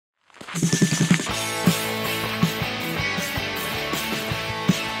Hey,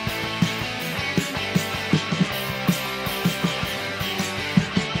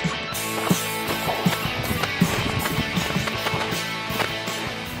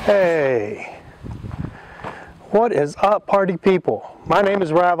 what is up, party people? My name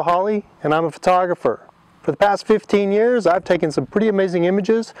is Rav Holly and I'm a photographer. For the past 15 years, I've taken some pretty amazing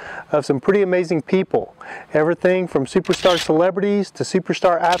images of some pretty amazing people. Everything from superstar celebrities to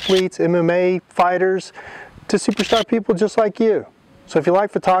superstar athletes, MMA fighters, to superstar people just like you. So if you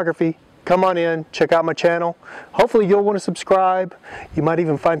like photography, come on in, check out my channel. Hopefully you'll want to subscribe. You might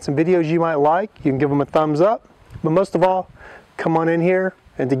even find some videos you might like. You can give them a thumbs up. But most of all, come on in here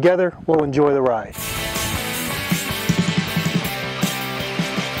and together we'll enjoy the ride.